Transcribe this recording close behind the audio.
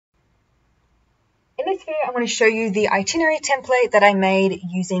here I'm going to show you the itinerary template that I made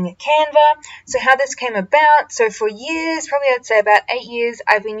using Canva. So how this came about, so for years, probably I'd say about 8 years,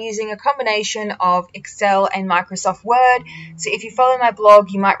 I've been using a combination of Excel and Microsoft Word. So if you follow my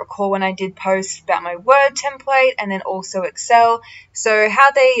blog, you might recall when I did post about my Word template and then also Excel. So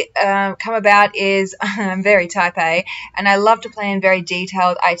how they come about is I'm very type A and I love to plan very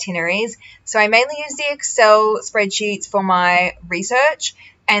detailed itineraries. So I mainly use the Excel spreadsheets for my research.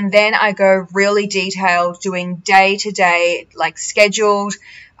 And then I go really detailed doing day-to-day, like scheduled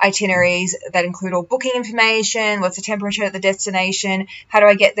itineraries that include all booking information, what's the temperature at the destination, how do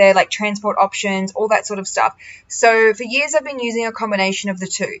I get there, like transport options, all that sort of stuff. So for years I've been using a combination of the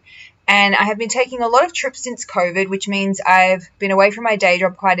two. And I have been taking a lot of trips since COVID, which means I've been away from my day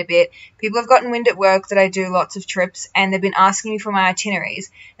job quite a bit. People have gotten wind at work that I do lots of trips, and they've been asking me for my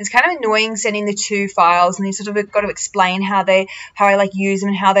itineraries. It's kind of annoying sending the two files, and you sort of got to explain how I like use them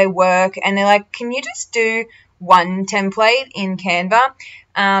and how they work. And they're like, can you just do one template in Canva?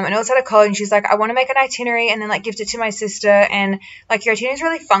 And I also had a colleague, and she's like, I want to make an itinerary and then like gift it to my sister, and like your itinerary is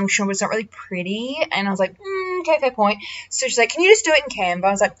really functional but it's not really pretty. And I was like, okay, fair point. So she's like, can you just do it in Canva?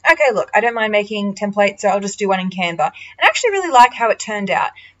 I was like, okay, look, I don't mind making templates, so I'll just do one in Canva. And I actually really like how it turned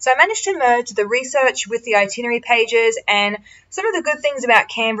out. So I managed to merge the research with the itinerary pages, and some of the good things about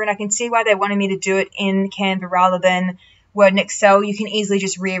Canva, and I can see why they wanted me to do it in Canva rather than Word and Excel, you can easily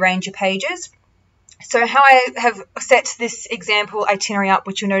just rearrange your pages. So how I have set this example itinerary up,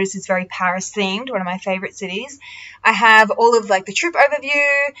 which you'll notice is very Paris themed, one of my favorite cities. I have all of like the trip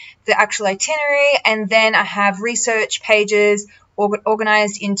overview, the actual itinerary, and then I have research pages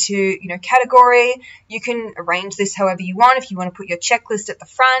organized into, category. You can arrange this however you want. If you want to put your checklist at the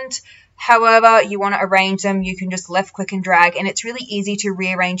front, however you want to arrange them, you can just left click and drag, and it's really easy to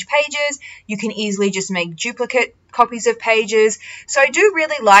rearrange pages. You can easily just make duplicate copies of pages. So I do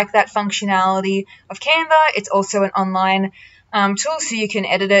really like that functionality of Canva. It's also an online tool, so you can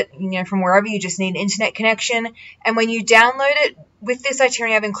edit it from wherever. You just need an internet connection. And when you download it, with this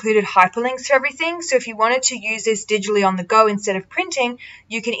itinerary I've included hyperlinks for everything. So if you wanted to use this digitally on the go instead of printing,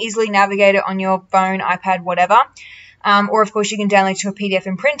 you can easily navigate it on your phone, iPad, whatever. Or of course you can download to a PDF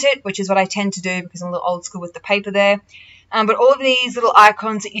and print it, which is what I tend to do because I'm a little old school with the paper there. But all of these little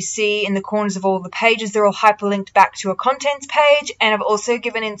icons that you see in the corners of all the pages, they're all hyperlinked back to a contents page. And I've also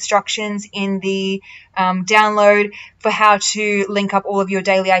given instructions in the download for how to link up all of your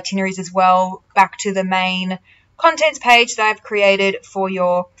daily itineraries as well back to the main contents page that I've created for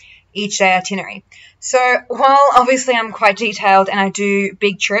your each day itinerary. So while obviously I'm quite detailed and I do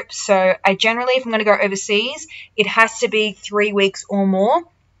big trips, so I generally, if I'm going to go overseas, it has to be 3 weeks or more.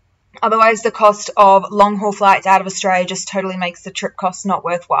 Otherwise, the cost of long-haul flights out of Australia just totally makes the trip cost not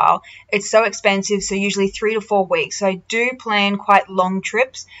worthwhile. It's so expensive, so usually 3 to 4 weeks. So I do plan quite long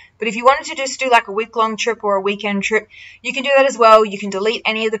trips. But if you wanted to just do like a week-long trip or a weekend trip, you can do that as well. You can delete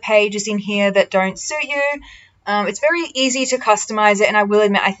any of the pages in here that don't suit you. It's very easy to customize it, and I will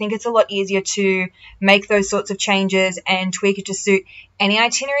admit I think it's a lot easier to make those sorts of changes and tweak it to suit any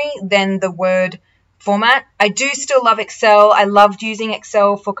itinerary than the Word format. I do still love Excel. I loved using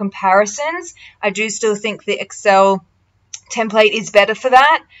Excel for comparisons. I do still think the Excel template is better for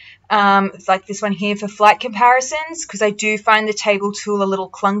that. It's like this one here for flight comparisons, because I do find the table tool a little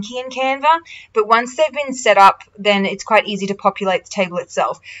clunky in Canva, but once they've been set up, then it's quite easy to populate the table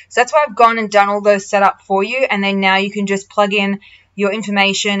itself. So that's why I've gone and done all those set up for you, and then now you can just plug in your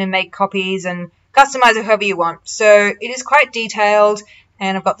information and make copies and customize it however you want. So it is quite detailed,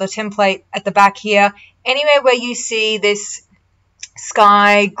 and I've got the template at the back here. Anywhere where you see this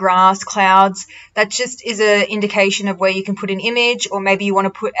sky, grass, clouds, that just is an indication of where you can put an image, or maybe you want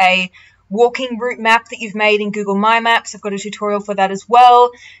to put a walking route map that you've made in Google My Maps. I've got a tutorial for that as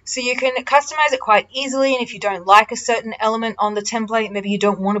well. So you can customize it quite easily, and if you don't like a certain element on the template, maybe you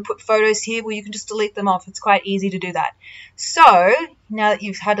don't want to put photos here, well, you can just delete them off. It's quite easy to do that. So now that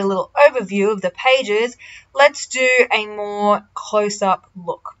you've had a little overview of the pages, let's do a more close-up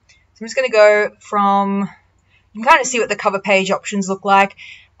look. So I'm just going to go from, you can kind of see what the cover page options look like.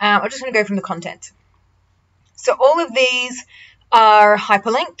 I'm just going to go from the content. So all of these are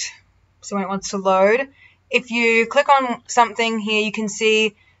hyperlinked, so when it wants to load, if you click on something here, you can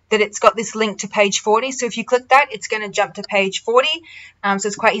see that it's got this link to page 40. So if you click that, it's going to jump to page 40. So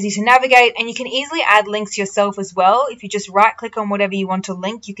it's quite easy to navigate, and you can easily add links yourself as well. If you just right click on whatever you want to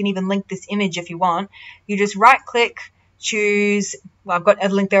link, you can even link this image if you want. You just right click, choose, well, I've got a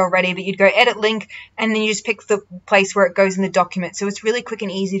link there already, but you'd go edit link, and then you just pick the place where it goes in the document. So it's really quick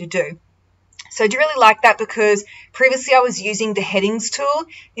and easy to do. So I do really like that, because previously I was using the headings tool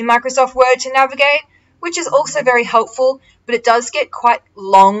in Microsoft Word to navigate, which is also very helpful, but it does get quite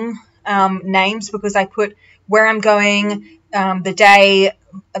long names because I put where I'm going, the day,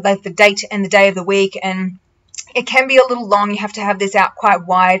 like the date and the day of the week, and it can be a little long. You have to have this out quite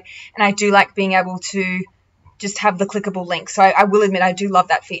wide, and I do like being able to just have the clickable link. So I will admit I do love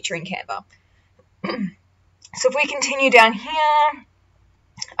that feature in Canva. So if we continue down here,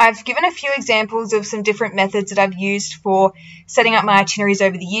 I've given a few examples of some different methods that I've used for setting up my itineraries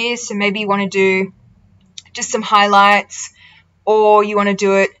over the years. So maybe you want to do just some highlights, or you want to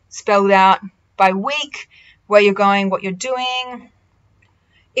do it spelled out by week, where you're going, what you're doing.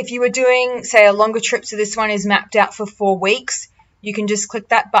 If you were doing, say, a longer trip, so this one is mapped out for 4 weeks, you can just click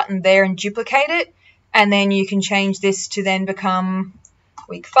that button there and duplicate it, and then you can change this to then become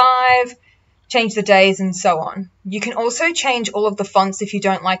week 5, change the days, and so on. You can also change all of the fonts if you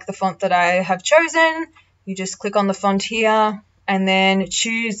don't like the font that I have chosen. You just click on the font here and then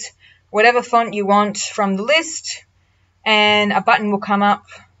choose whatever font you want from the list, and a button will come up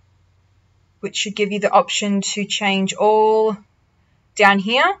which should give you the option to change all down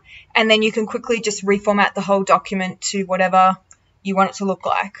here, and then you can quickly just reformat the whole document to whatever you want it to look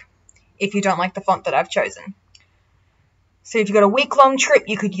like if you don't like the font that I've chosen. So if you've got a week-long trip,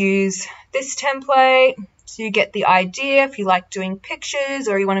 you could use this template. So you get the idea if you like doing pictures,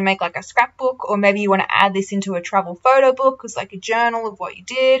 or you want to make like a scrapbook, or maybe you want to add this into a travel photo book as like a journal of what you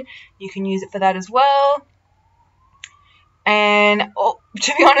did. You can use it for that as well. And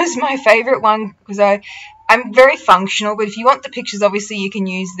to be honest, my favorite one, because I'm very functional, but if you want the pictures, obviously you can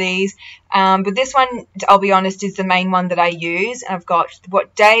use these. But this one, I'll be honest, is the main one that I use. And I've got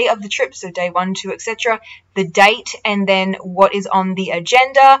what day of the trip, so day 1, 2, etc., the date, and then what is on the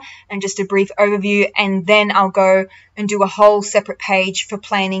agenda, and just a brief overview. And then I'll go and do a whole separate page for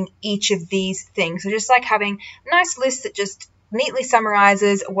planning each of these things. So just like having a nice list that just neatly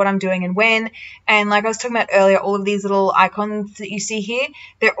summarizes what I'm doing and when. And like I was talking about earlier, all of these little icons that you see here,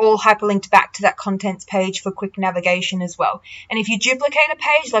 they're all hyperlinked back to that contents page for quick navigation as well. And if you duplicate a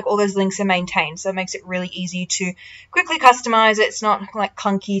page, like all those links are maintained, so it makes it really easy to quickly customize it. It's not like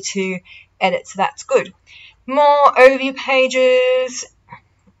clunky to edit, so that's good. More overview pages.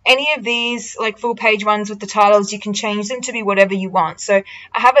 Any of these, like full page ones with the titles, you can change them to be whatever you want. So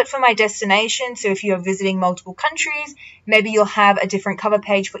I have it for my destination. So if you're visiting multiple countries, maybe you'll have a different cover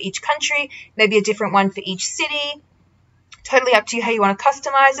page for each country, maybe a different one for each city. Totally up to you how you want to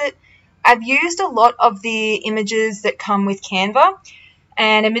customize it. I've used a lot of the images that come with Canva,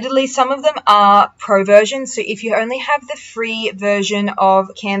 and admittedly some of them are pro versions. So if you only have the free version of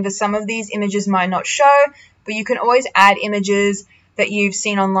Canva, some of these images might not show, but you can always add images that you've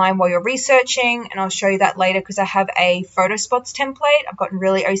seen online while you're researching, and I'll show you that later because I have a photo spots template. I've gotten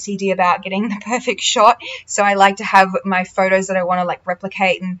really OCD about getting the perfect shot, so I like to have my photos that I want to like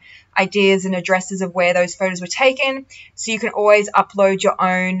replicate and ideas and addresses of where those photos were taken. So you can always upload your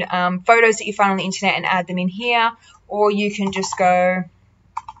own photos that you find on the internet and add them in here, or you can just go,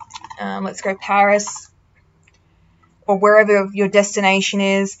 let's go Paris, or wherever your destination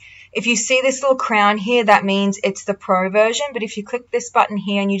is. If you see this little crown here, that means it's the pro version. But if you click this button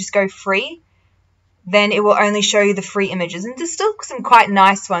here and you just go free, then it will only show you the free images. And there's still some quite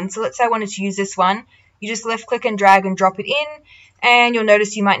nice ones. So let's say I wanted to use this one. You just left click and drag and drop it in. And you'll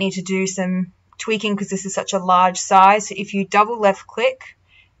notice you might need to do some tweaking because this is such a large size. So if you double left click,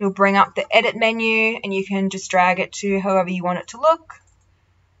 you'll bring up the edit menu and you can just drag it to however you want it to look.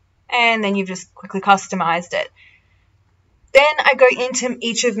 And then you've just quickly customized it. Then I go into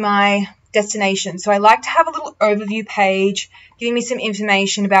each of my destinations. So I like to have a little overview page giving me some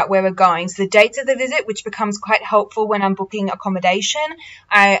information about where we're going. So the dates of the visit, which becomes quite helpful when I'm booking accommodation.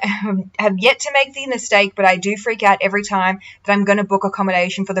 I have yet to make the mistake, but I do freak out every time that I'm going to book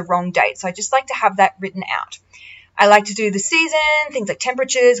accommodation for the wrong date. So I just like to have that written out. I like to do the season, things like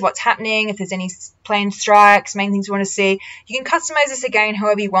temperatures, what's happening, if there's any planned strikes, main things you want to see. You can customize this again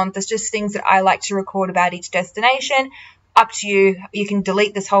however you want. There's just things that I like to record about each destination. Up to you. You can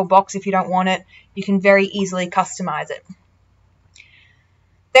delete this whole box if you don't want it. You can very easily customize it.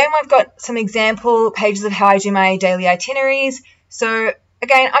 Then we've got some example pages of how I do my daily itineraries. So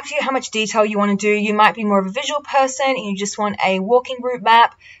again, up to you how much detail you want to do. You might be more of a visual person and you just want a walking route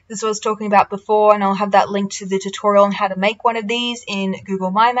map. This is what I was talking about before, and I'll have that link to the tutorial on how to make one of these in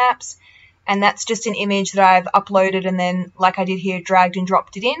Google My Maps. And that's just an image that I've uploaded and then, like I did here, dragged and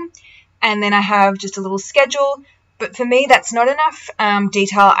dropped it in. And then I have just a little schedule. But for me, that's not enough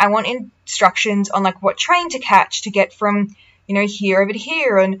detail. I want instructions on like what train to catch to get from here over to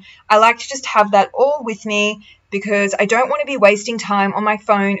here. And I like to just have that all with me because I don't want to be wasting time on my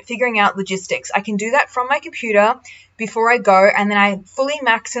phone figuring out logistics. I can do that from my computer before I go, and then I fully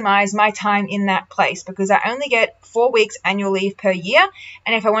maximize my time in that place because I only get 4 weeks annual leave per year,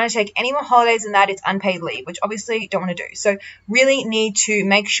 and if I want to take any more holidays than that, it's unpaid leave, which obviously you don't want to do. So really need to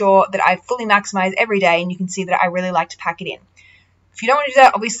make sure that I fully maximize every day, and you can see that I really like to pack it in. If you don't want to do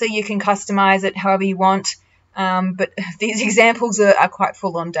that, obviously you can customize it however you want, but these examples are quite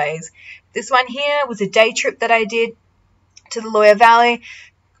full on days. This one here was a day trip that I did to the Loire Valley.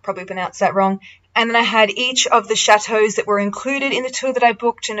 Probably pronounced that wrong. And then I had each of the chateaus that were included in the tour that I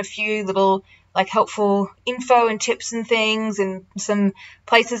booked and a few little like helpful info and tips and things and some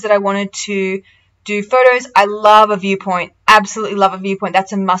places that I wanted to do photos. I love a viewpoint. Absolutely love a viewpoint.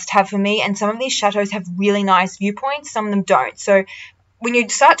 That's a must-have for me. And some of these chateaus have really nice viewpoints. Some of them don't. So when you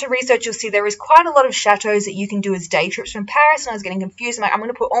start to research, you'll see there is quite a lot of chateaus that you can do as day trips from Paris, and I was getting confused. I'm going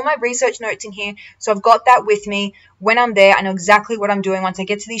to put all my research notes in here, so I've got that with me when I'm there. I know exactly what I'm doing once I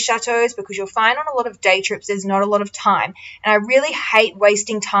get to these chateaus, because you'll find on a lot of day trips there's not a lot of time, and I really hate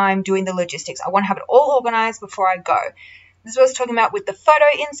wasting time doing the logistics. I want to have it all organized before I go. This is what I was talking about with the photo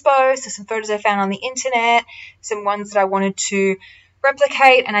inspo, so some photos I found on the internet, some ones that I wanted to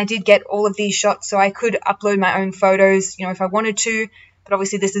replicate, and I did get all of these shots, so I could upload my own photos, if I wanted to. But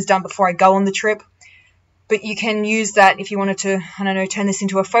obviously this is done before I go on the trip. But you can use that if you wanted to, turn this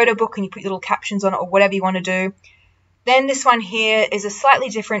into a photo book and you put little captions on it or whatever you want to do. Then this one here is a slightly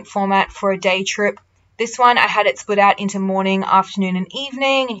different format for a day trip. This one I had it split out into morning, afternoon and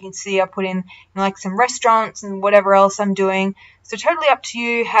evening. And you can see I put in like some restaurants and whatever else I'm doing. So totally up to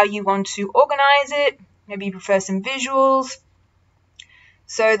you how you want to organize it. Maybe you prefer some visuals.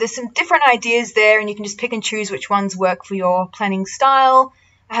 So there's some different ideas there, and you can just pick and choose which ones work for your planning style.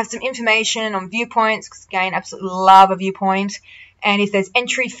 I have some information on viewpoints, because again, absolutely love a viewpoint. And if there's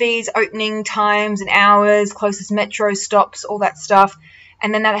entry fees, opening times and hours, closest metro stops, all that stuff.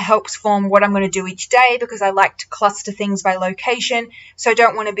 And then that helps form what I'm going to do each day, because I like to cluster things by location. So I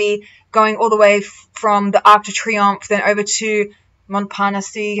don't want to be going all the way from the Arc de Triomphe, then over to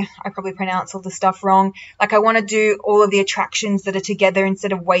Montparnasse. I probably pronounce all the stuff wrong. Like I want to do all of the attractions that are together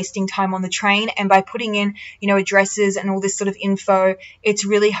instead of wasting time on the train. And by putting in, addresses and all this sort of info, it's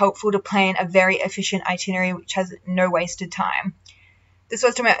really helpful to plan a very efficient itinerary which has no wasted time. This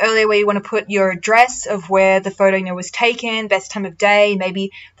was talking about earlier where you want to put your address of where the photo was taken, best time of day,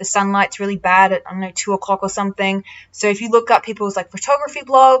 maybe the sunlight's really bad at, 2 o'clock or something. So if you look up people's photography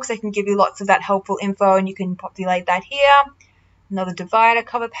blogs, they can give you lots of that helpful info, and you can populate that here. Another divider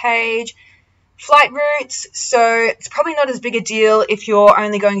cover page. Flight routes, so it's probably not as big a deal if you're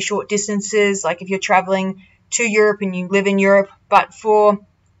only going short distances, like if you're traveling to Europe and you live in Europe, but for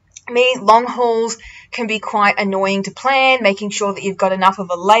me, long hauls can be quite annoying to plan, making sure that you've got enough of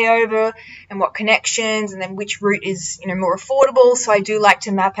a layover and what connections and then which route is more affordable. So I do like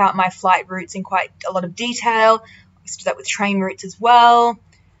to map out my flight routes in quite a lot of detail. I used to do that with train routes as well.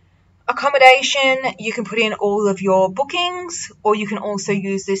 Accommodation, you can put in all of your bookings, or you can also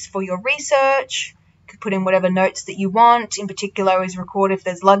use this for your research. You can put in whatever notes that you want. In particular, always record if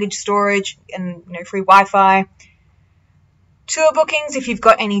there's luggage storage and free Wi-Fi. Tour bookings, if you've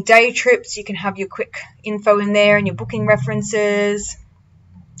got any day trips, you can have your quick info in there and your booking references.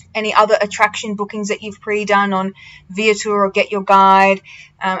 Any other attraction bookings that you've pre-done on Viator or Get Your Guide.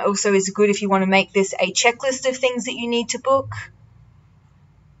 Also is good if you want to make this a checklist of things that you need to book.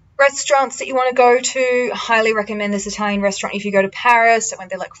 Restaurants that you want to go to, I highly recommend this Italian restaurant if you go to Paris. I went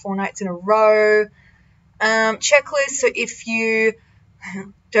there 4 nights in a row. Checklist, so if you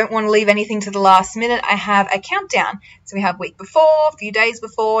don't want to leave anything to the last minute, I have a countdown. So we have week before, a few days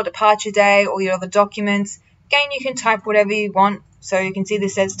before, departure day, all your other documents. Again, you can type whatever you want. So you can see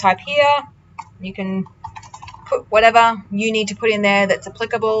this says type here. You can put whatever you need to put in there that's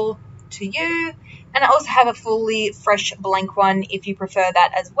applicable to you. And I also have a fully fresh blank one if you prefer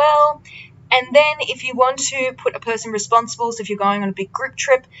that as well. And then if you want to put a person responsible, so if you're going on a big group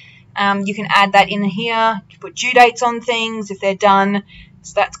trip, you can add that in here. You can put due dates on things if they're done.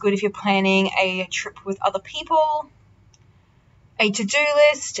 So that's good if you're planning a trip with other people. A to-do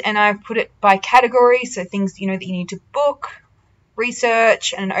list, and I've put it by category, so things that you need to book,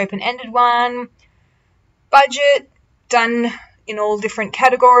 research, and an open-ended one. Budget, done in all different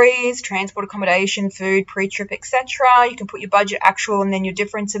categories, transport, accommodation, food, pre-trip, etc. You can put your budget actual and then your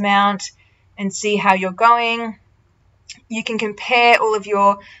difference amount and see how you're going. You can compare all of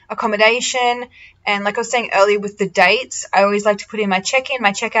your accommodation, and like I was saying earlier with the dates, I always like to put in my check-in,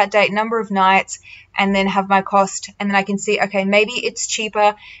 my check-out date, number of nights, and then have my cost, and then I can see, okay, maybe it's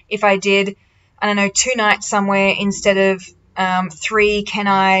cheaper if I did, 2 nights somewhere instead of 3, can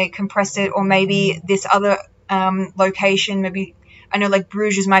I compress it, or maybe this other location, maybe I know like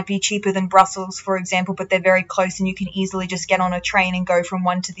Bruges might be cheaper than Brussels, for example, but they're very close and you can easily just get on a train and go from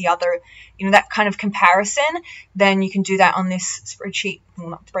one to the other, that kind of comparison. Then you can do that on this spreadsheet, well,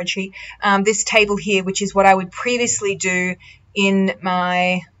 not spreadsheet, this table here, which is what I would previously do in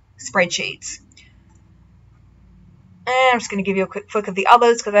my spreadsheets. And I'm just going to give you a quick flick of the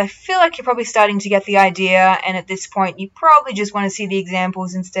others because I feel like you're probably starting to get the idea, and at this point you probably just want to see the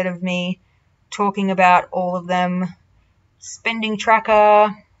examples instead of me talking about all of them. Spending tracker,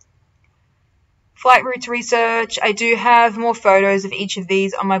 flight routes research. I do have more photos of each of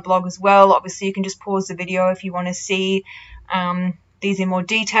these on my blog as well. Obviously you can just pause the video if you want to see these in more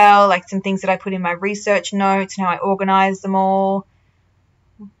detail, like some things that I put in my research notes and how I organize them all.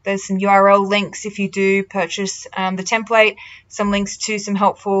 There's some URL links if you do purchase the template, some links to some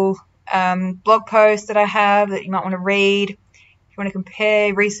helpful blog posts that I have that you might want to read if you want to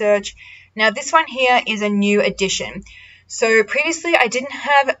compare research. Now this one here is a new addition. So previously I didn't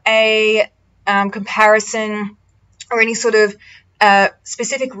have a comparison or any sort of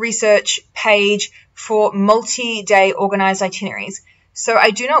specific research page for multi-day organized itineraries. So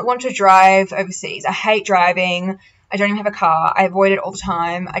I do not want to drive overseas. I hate driving. I don't even have a car. I avoid it all the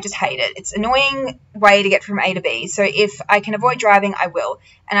time. I just hate it. It's an annoying way to get from A to B. So if I can avoid driving, I will.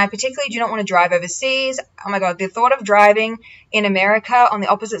 And I particularly do not want to drive overseas. Oh my God, the thought of driving in America on the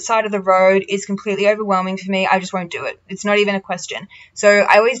opposite side of the road is completely overwhelming for me. I just won't do it. It's not even a question. So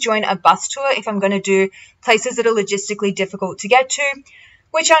I always join a bus tour if I'm going to do places that are logistically difficult to get to,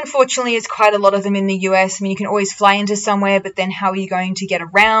 which unfortunately is quite a lot of them in the US. I mean, you can always fly into somewhere, but then how are you going to get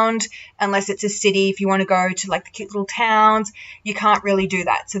around unless it's a city? If you want to go to like the cute little towns, you can't really do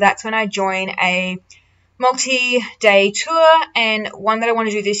that. So that's when I join a multi-day tour, and one that I want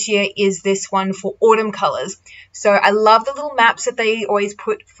to do this year is this one for autumn colors. So I love the little maps that they always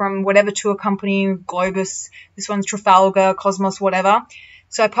put from whatever tour company, Globus, this one's Trafalgar, Cosmos, whatever.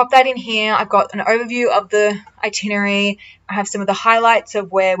 So I pop that in here. I've got an overview of the itinerary. I have some of the highlights of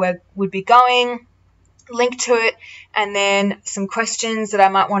where we would be going, link to it, and then some questions that I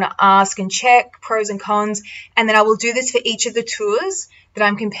might want to ask and check, pros and cons. And then I will do this for each of the tours that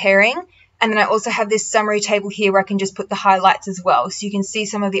I'm comparing. And then I also have this summary table here where I can just put the highlights as well. So you can see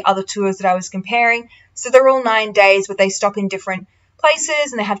some of the other tours that I was comparing. So they're all 9 days, but they stop in different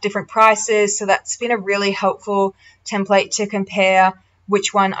places and they have different prices. So that's been a really helpful template to compare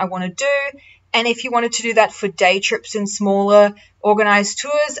which one I want to do. And if you wanted to do that for day trips and smaller organized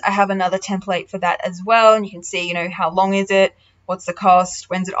tours, I have another template for that as well. And you can see, how long is it, what's the cost,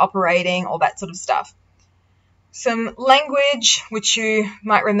 when's it operating, all that sort of stuff. Some language, which you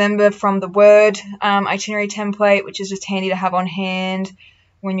might remember from the Word itinerary template, which is just handy to have on hand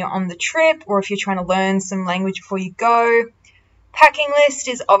when you're on the trip or if you're trying to learn some language before you go. Packing list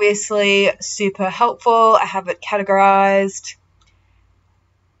is obviously super helpful. I have it categorized.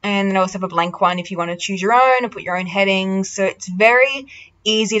 And then I also have a blank one if you want to choose your own and put your own headings. So it's very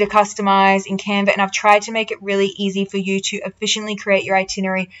easy to customize in Canva, and I've tried to make it really easy for you to efficiently create your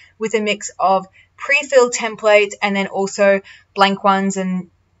itinerary with a mix of pre-filled templates and then also blank ones,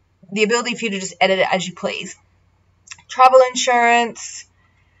 and the ability for you to just edit it as you please. Travel insurance,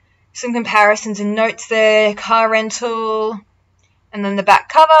 some comparisons and notes there, car rental, and then the back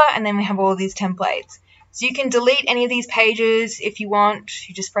cover, and then we have all of these templates. So you can delete any of these pages if you want.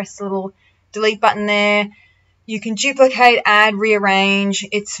 You just press the little delete button there. You can duplicate, add, rearrange.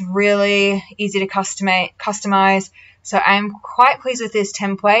 It's really easy to customize. So I'm quite pleased with this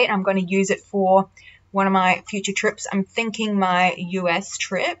template. I'm going to use it for one of my future trips. I'm thinking my US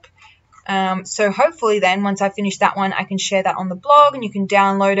trip. So hopefully then once I finish that one, I can share that on the blog and you can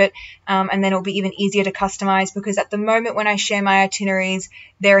download it, and then it'll be even easier to customize, because at the moment when I share my itineraries,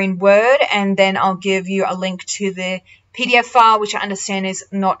 they're in Word, and then I'll give you a link to the PDF file, which I understand is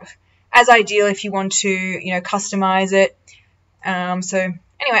not as ideal if you want to, customize it. So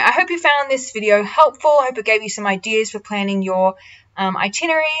anyway, I hope you found this video helpful. I hope it gave you some ideas for planning your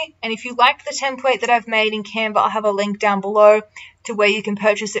itinerary. And if you like the template that I've made in Canva, I'll have a link down below to where you can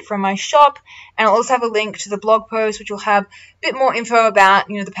purchase it from my shop. And I'll also have a link to the blog post, which will have a bit more info about,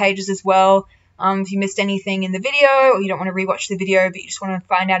 the pages as well. If you missed anything in the video or you don't want to rewatch the video, but you just want to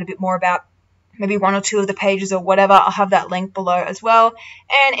find out a bit more about maybe one or two of the pages or whatever, I'll have that link below as well.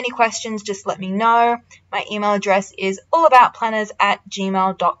 And any questions, just let me know. My email address is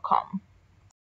allaboutplanners@gmail.com.